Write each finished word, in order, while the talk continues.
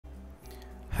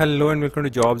Hello and welcome to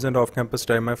Jobs and Off-Campus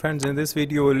Time, my friends. In this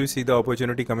video, you will see the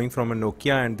opportunity coming from a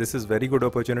Nokia, and this is very good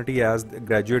opportunity as the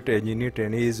graduate engineer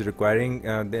trainee is requiring.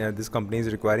 This company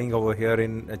is requiring over here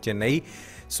in Chennai.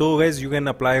 So guys, you can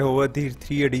apply over the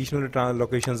 3 additional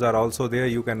locations are also there.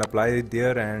 You can apply it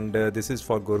there, and this is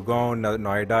for Gurgaon,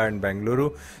 Noida, and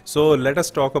Bengaluru. So let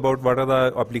us talk about what are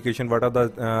the application, what are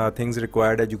the things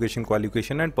required, education,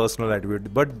 qualification, and personal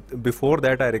attribute. But before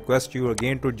that, I request you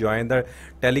again to join the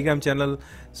Telegram channel.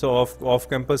 So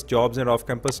off-campus jobs and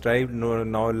off-campus drive.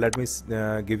 Now let me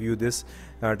give you this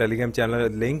Telegram channel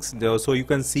links. So you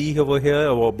can see over here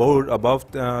above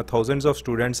thousands of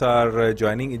students are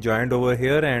joined over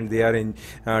here, and they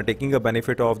are taking a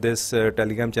benefit of this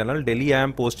Telegram channel. Daily I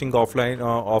am posting offline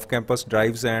off-campus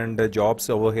drives and jobs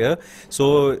over here.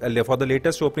 So for the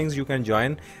latest openings you can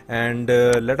join, and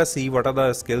let us see what are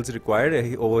the skills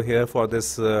required over here for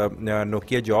this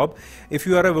Nokia job. If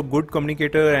you are a good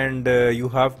communicator and you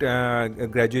have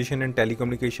graduation in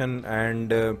telecommunication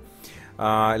and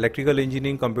electrical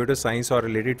engineering, computer science or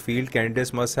related field,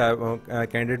 candidate must have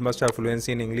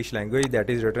fluency in English language, that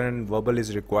is written and verbal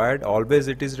is required. Always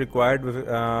it is required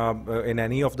in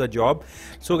any of the job.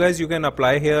 So guys, you can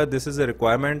apply here. This is a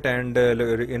requirement, and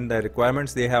in the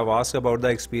requirements they have asked about the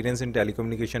experience in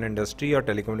telecommunication industry or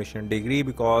telecommunication degree,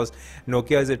 because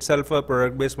Nokia is itself a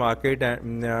product based market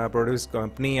and produce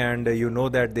company, and you know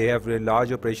that they have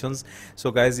large operations. So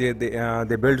guys, they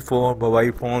build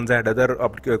mobile phones and other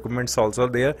equipments also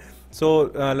there.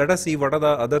 So let us see what are the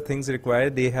other things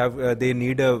required. They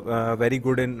need a very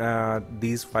good in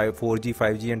these 4G,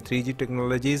 5G and 3G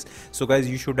technologies. So guys,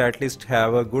 you should at least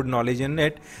have a good knowledge in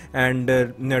it, and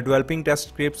developing test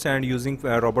scripts and using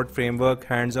robot framework,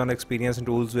 hands-on experience and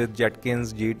tools with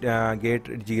Jenkins, Git,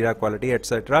 Jira, Quality,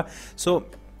 etc. So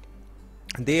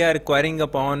they are requiring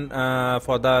upon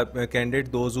for the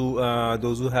candidate those who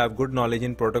have good knowledge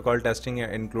in protocol testing,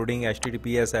 including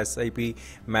HTTPS, SIP,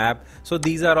 MAP. So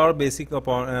these are all basic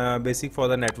for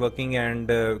the networking and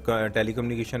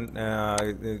telecommunication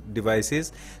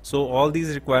devices. So all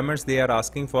these requirements they are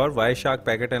asking for. Wireshark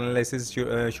packet analysis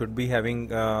should be having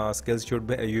skills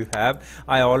you have.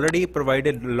 I already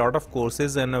provided a lot of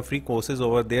courses and free courses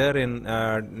over there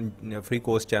in free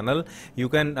course channel. You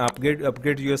can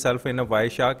upgrade yourself in a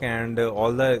Wireshark and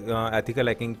all the ethical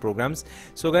hacking programs.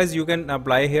 So guys, you can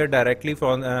apply here directly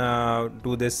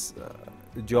to this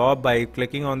job by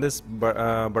clicking on this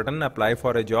button, apply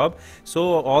for a job. So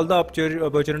all the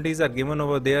opportunities are given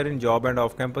over there in job and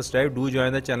off-campus drive. Do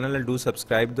join the channel and do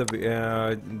subscribe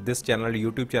this channel,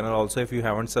 YouTube channel also, if you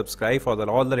haven't subscribed, for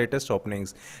all the latest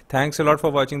openings. Thanks a lot for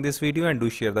watching this video, and do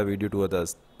share the video to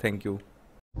others. Thank you.